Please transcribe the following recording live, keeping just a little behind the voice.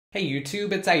Hey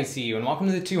YouTube, it's ICU, and welcome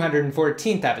to the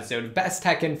 214th episode of Best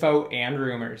Tech Info and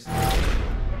Rumors.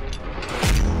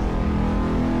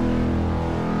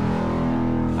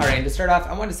 Alright, and to start off,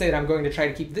 I want to say that I'm going to try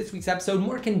to keep this week's episode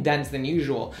more condensed than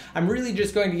usual. I'm really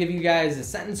just going to give you guys a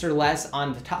sentence or less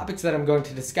on the topics that I'm going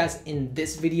to discuss in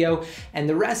this video, and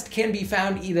the rest can be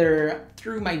found either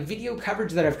through my video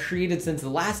coverage that I've created since the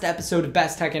last episode of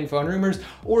Best Tech Info and Rumors,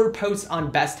 or posts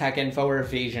on Best Tech Info or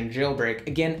Evasion Jailbreak.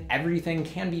 Again, everything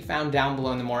can be found down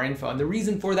below in the more info, and the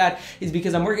reason for that is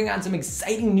because I'm working on some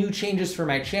exciting new changes for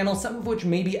my channel, some of which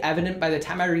may be evident by the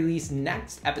time I release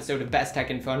next episode of Best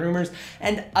Tech Info and Rumors,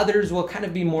 and others will kind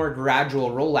of be more gradual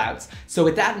rollouts. So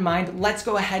with that in mind, let's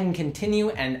go ahead and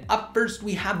continue, and up first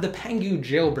we have the Pangu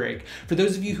jailbreak. For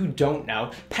those of you who don't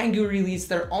know, Pangu released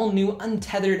their all-new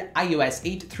untethered iOS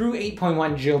 8 through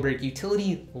 8.1 jailbreak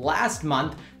utility last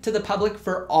month to the public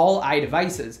for all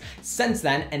iDevices. Since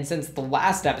then, and since the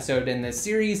last episode in this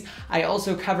series, I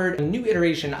also covered a new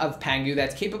iteration of Pangu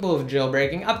that's capable of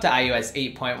jailbreaking up to iOS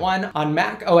 8.1 on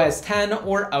Mac OS X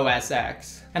or OS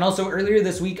X. And also earlier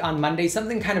this week on Monday,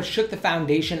 something kind of shook the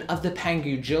foundation of the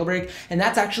Pangu jailbreak, and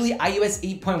that's actually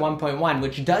iOS 8.1.1,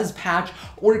 which does patch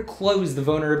or close the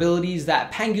vulnerabilities that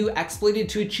Pangu exploited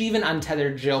to achieve an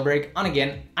untethered jailbreak on,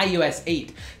 again, iOS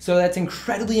 8. So that's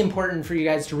incredibly important for you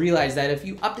guys to realize that if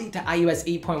you update to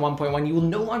iOS 8.1.1, you will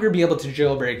no longer be able to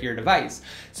jailbreak your device.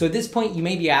 So at this point, you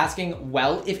may be asking,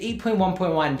 well, if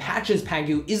 8.1.1 patches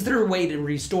Pangu, is there a way to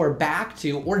restore back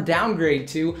to or downgrade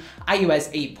to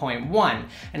iOS 8.1?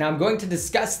 And I'm going to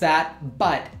discuss that,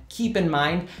 but keep in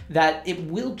mind that it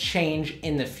will change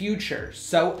in the future.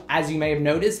 So as you may have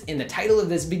noticed in the title of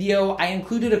this video, I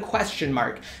included a question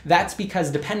mark. That's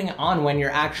because depending on when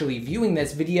you're actually viewing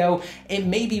this video, it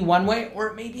may be one way or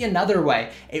it may be another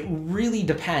way. It really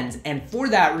depends. And for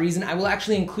that reason, I will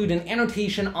actually include an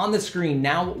annotation on the screen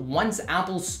now once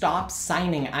Apple stops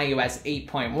signing iOS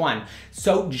 8.1.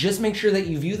 So just make sure that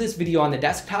you view this video on the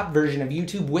desktop version of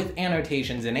YouTube with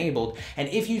annotations enabled. And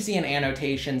if you see an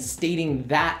annotation stating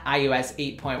that iOS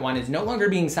 8.1 is no longer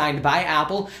being signed by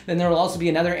Apple, then there will also be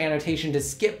another annotation to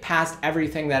skip past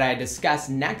everything that I discuss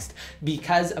next,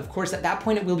 because of course at that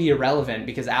point it will be irrelevant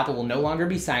because Apple will no longer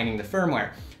be signing the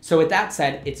firmware. So with that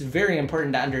said, it's very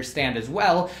important to understand as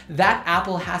well that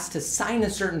Apple has to sign a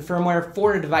certain firmware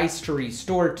for a device to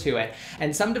restore to it.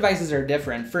 And some devices are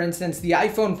different. For instance, the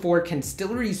iPhone 4 can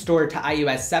still restore to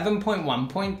iOS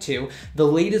 7.1.2, the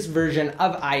latest version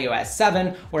of iOS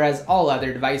 7, whereas all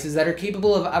other devices that are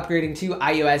capable of upgrading to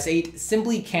iOS 8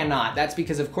 simply cannot. That's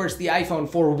because, of course, the iPhone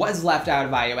 4 was left out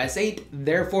of iOS 8,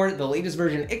 therefore the latest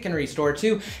version it can restore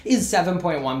to is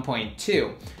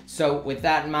 7.1.2. So with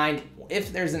that in mind,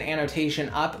 if there's an annotation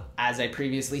up, as I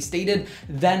previously stated,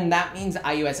 then that means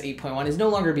iOS 8.1 is no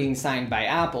longer being signed by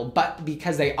Apple. But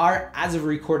because they are, as of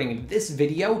recording this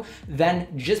video, then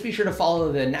just be sure to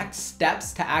follow the next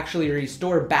steps to actually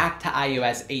restore back to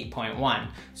iOS 8.1.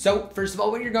 So first of all,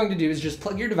 what you're going to do is just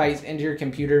plug your device into your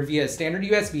computer via a standard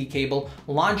USB cable,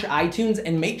 launch iTunes,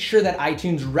 and make sure that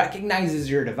iTunes recognizes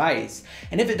your device.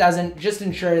 And if it doesn't, just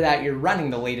ensure that you're running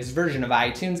the latest version of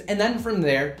iTunes, and then from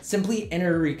there, simply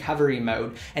enter recovery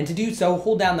mode. And to do so,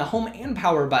 hold down the home and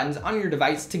power buttons on your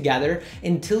device together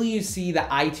until you see the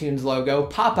iTunes logo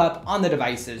pop up on the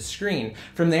device's screen.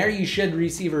 From there, you should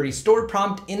receive a restore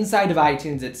prompt inside of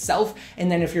iTunes itself,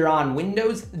 and then if you're on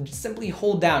Windows, simply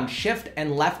hold down Shift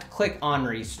and left click on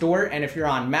Restore, and if you're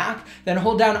on Mac, then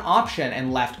hold down Option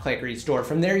and left click Restore.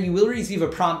 From there, you will receive a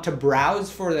prompt to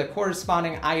browse for the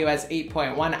corresponding iOS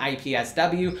 8.1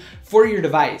 IPSW for your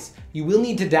device. You will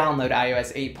need to download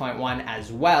iOS 8.1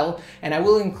 as well, and I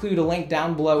will include a link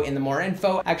down below in the more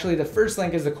info. Actually, the first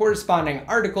link is the corresponding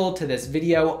article to this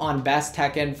video on Best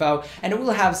Tech Info, and it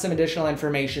will have some additional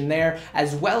information there,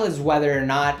 as well as whether or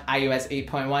not iOS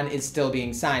 8.1 is still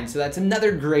being signed. So that's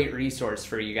another great resource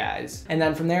for you guys. And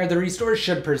then from there, the restore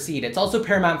should proceed. It's also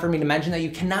paramount for me to mention that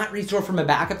you cannot restore from a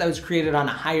backup that was created on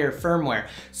a higher firmware.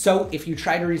 So if you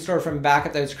try to restore from a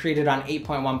backup that was created on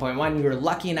 8.1.1, you were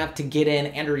lucky enough to get in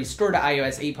and restore to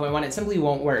iOS 8.1, it simply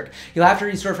won't work. You'll have to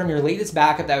restore from your latest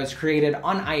backup that was created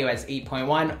on iOS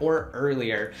 8.1 or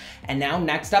earlier. And now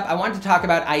next up, I want to talk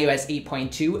about iOS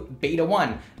 8.2 Beta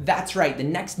 1. That's right, the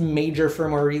next major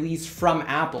firmware release from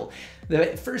Apple.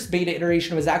 The first beta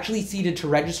iteration was actually seeded to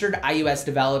registered iOS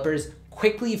developers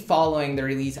quickly following the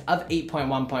release of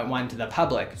 8.1.1 to the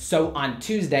public. So on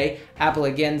Tuesday, Apple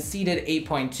again seeded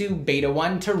 8.2 Beta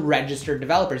 1 to registered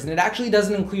developers. And it actually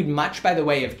doesn't include much by the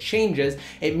way of changes.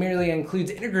 It merely includes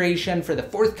integration for the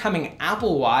forthcoming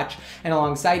Apple Watch. And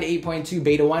alongside 8.2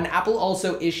 Beta 1, Apple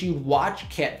also issued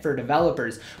WatchKit for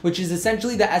developers, which is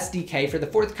essentially the SDK for the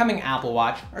forthcoming Apple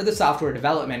Watch, or the software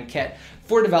development kit,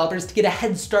 for developers to get a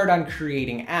head start on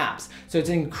creating apps. So it's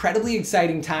an incredibly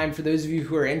exciting time for those of you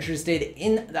who are interested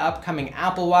in the upcoming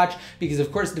Apple Watch, because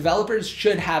of course developers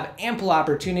should have ample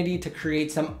opportunity to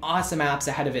create some awesome apps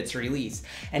ahead of its release.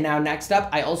 And now next up,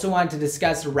 I also want to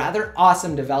discuss rather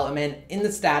awesome development in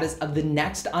the status of the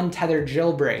next Untethered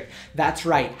jailbreak. That's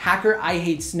right, hacker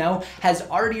IHateSnow has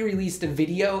already released a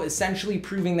video essentially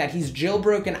proving that he's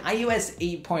jailbroken iOS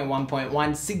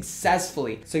 8.1.1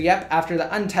 successfully. So yep, after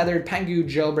the Untethered Pangu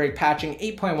jailbreak patching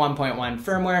 8.1.1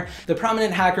 firmware, the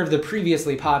prominent hacker of the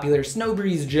previously popular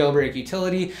Snowbreeze jailbreak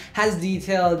utility has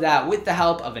detailed that with the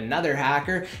help of another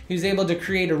hacker, he was able to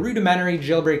create a rudimentary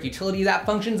jailbreak utility that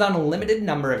functions on a limited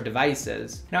number of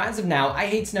devices. Now as of now,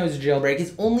 IHateSnow's jailbreak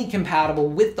is only compatible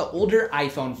with the older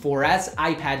iPhone 4S,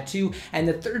 iPad 2, and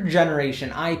the 3rd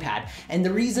generation iPad. And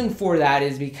the reason for that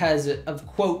is because of,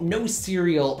 quote, no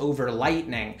serial over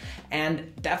Lightning.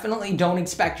 And definitely don't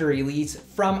expect a release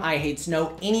from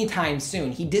IHateSnow anytime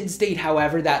soon. He did state,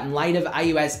 however, that in light of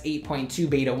iOS 8.2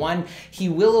 Beta 1, he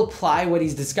will apply what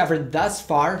he's discovered thus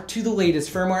far to the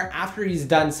latest firmware after he's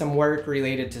done some work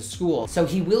related to school. So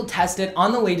he will test it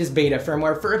on the latest beta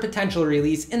firmware for a potential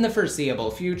release in the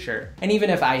foreseeable future. And even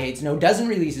if IHateSnow doesn't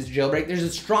release his jailbreak, there's a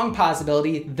strong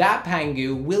possibility that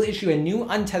Pangu will issue a new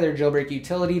Untethered jailbreak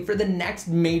utility for the next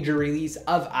major release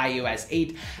of iOS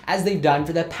 8, as they've done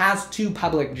for the past 2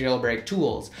 public jailbreak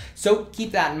tools. So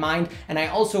keep that in mind. And I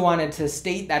also wanted to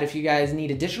state that if you guys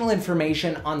need additional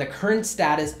information on the current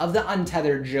status of the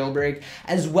Untethered jailbreak,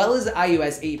 as well as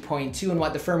iOS 8.2 and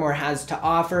what the firmware has to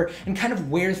offer, and kind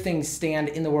of where things stand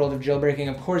in the world of jailbreaking,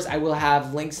 of course, I will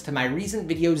have links to my recent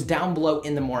videos down below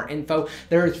in the more info.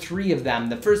 There are 3 of them.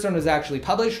 The first one was actually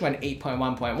published when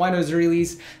 8.1.1 was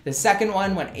released, the second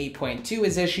one when 8.2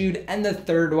 was issued, and the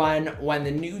third one when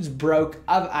the news broke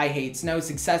of IHateSnow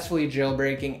successfully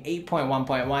jailbreaking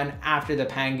 8.1.1 after the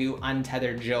Pangu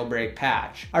Untethered jailbreak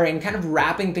patch. All right, and kind of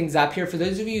wrapping things up here, for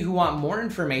those of you who want more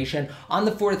information on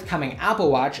the forthcoming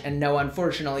Apple Watch, and no,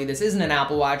 unfortunately, this isn't an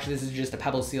Apple Watch, this is just a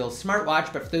Pebble Seal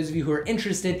smartwatch, but for those of you who are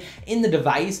interested in the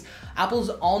device, Apple's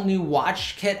all-new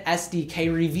WatchKit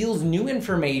SDK reveals new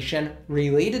information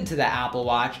related to the Apple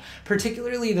Watch,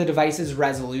 particularly the device's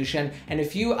resolution and a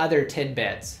few other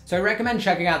tidbits. So I recommend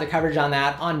checking out the coverage on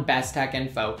that on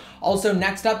BestTechInfo. Also,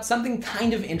 next up, something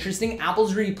kind of interesting,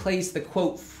 Apple's replaced the,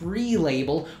 quote, free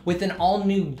label with an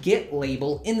all-new Get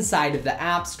label inside of the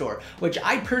App Store, which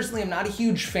I personally am not a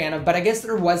huge fan of, but I guess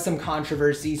there was some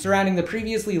controversy surrounding the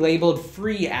previously labeled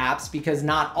free apps, because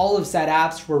not all of said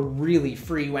apps were really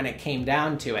free when it came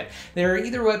down to it. They're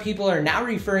either what people are now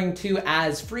referring to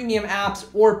as freemium apps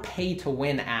or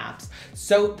pay-to-win apps.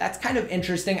 So that's kind of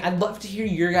interesting. I'd love to hear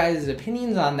your guys'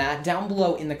 opinions on that down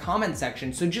below in the comment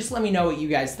section, so just let me know what you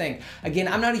guys think. Again,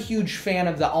 I'm not a huge fan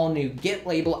of the all-new Get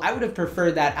label. I would have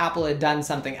preferred that Apple had done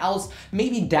something else,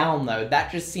 maybe download.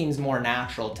 That just seems more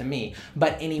natural to me.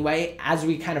 But anyway, as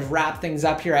we kind of wrap things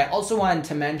up here, I also wanted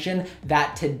to mention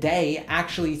that today,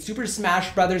 actually, Super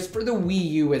Smash Bros. For the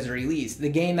Wii U was released. The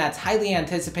game that's highly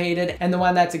anticipated and the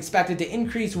one that's expected to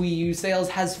increase Wii U sales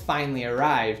has finally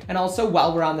arrived. And also,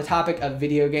 while we're on the topic of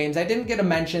video games, I didn't get to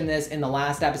mention this in the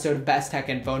last episode of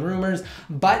BestTechInfo and Rumors,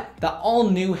 but the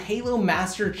all-new Halo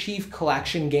Master Chief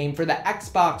Collection game for the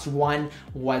Xbox One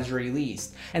was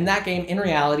released. And that game, in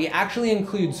reality, actually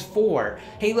includes 4: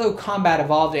 Halo Combat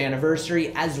Evolved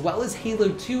Anniversary, as well as Halo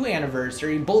 2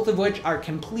 Anniversary, both of which are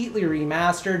completely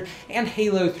remastered, and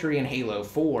Halo 3 and Halo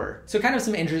 4. So kind of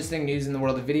some interesting news in the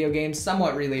world of video games,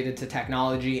 somewhat related to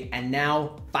technology. And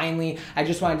now, finally, I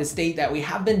just wanted to state that we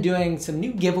have been doing some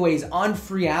new giveaways on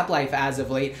Free App Life as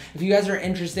of late. If you guys are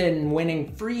interested in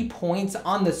winning free points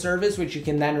on the service, which you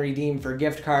can then redeem for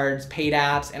gift cards, paid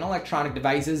apps, and electronic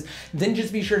devices, then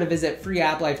just be sure to visit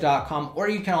freeapplife.com, or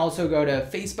you can also go to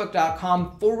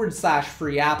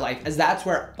facebook.com/freeapplife, as that's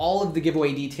where all of the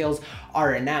giveaway details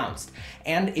are announced.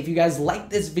 And if you guys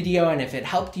liked this video and if it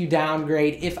helped you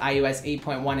downgrade, if iOS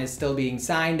 8.1 is still being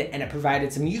signed and it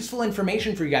provided some useful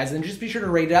information for you guys, then just be sure to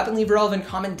rate it up and leave a relevant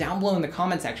comment down below in the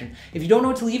comment section. If you don't know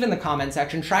what to leave in the comment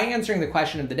section, try answering the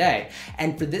question of the day.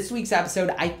 And for this week's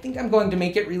episode, I think I'm going to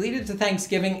make it related to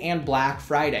Thanksgiving and Black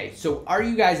Friday. So are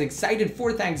you guys excited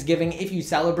for Thanksgiving if you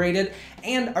celebrate it?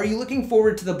 And are you looking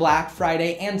forward to the Black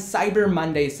Friday and Cyber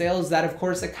Monday sales that of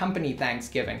course accompany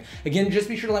Thanksgiving? Again, just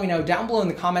be sure to let me know down below in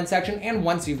the comment section, and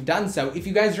once you've done so, if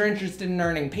you guys are interested in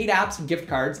earning paid apps, gift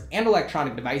cards, and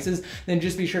electronic devices, then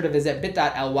just be sure to visit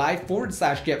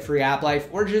bit.ly/getfreeapplife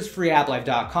or just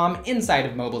freeapplife.com inside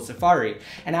of mobile Safari.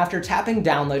 And after tapping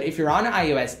download, if you're on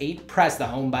iOS 8, press the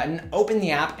home button, open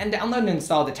the app, and download and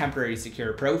install the temporary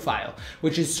secure profile,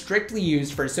 which is strictly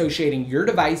used for associating your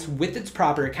device with its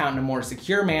proper account in a more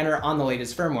secure manner on the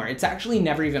latest firmware. It's actually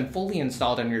never even fully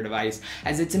installed on your device,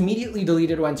 as it's immediately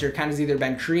deleted once your account has either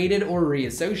been created or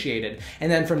reassociated.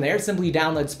 And then from there, simply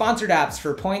download sponsored apps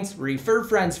for points, refer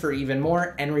friends for even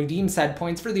more, and redeem said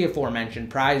points for the aforementioned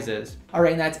prizes.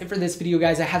 Alright, and that's it for this video,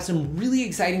 guys. I have some really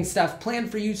exciting stuff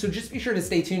planned for you, so just be sure to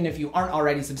stay tuned. If you aren't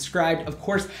already subscribed, of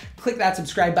course, click that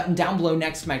subscribe button down below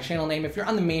next to my channel name if you're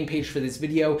on the main page for this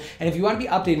video. And if you want to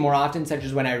be updated more often, such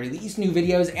as when I release new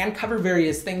videos and cover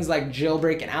various things like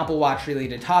Jailbreak and Apple Watch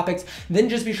related topics, then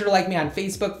just be sure to like me on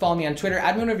Facebook, follow me on Twitter,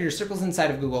 add me one of your circles inside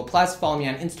of Google+, follow me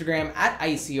on Instagram at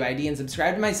ICUID, and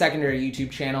subscribe to my secondary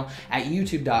YouTube channel at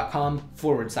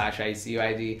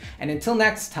youtube.com/ICUID. And until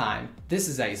next time, this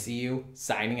is ICU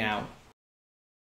signing out.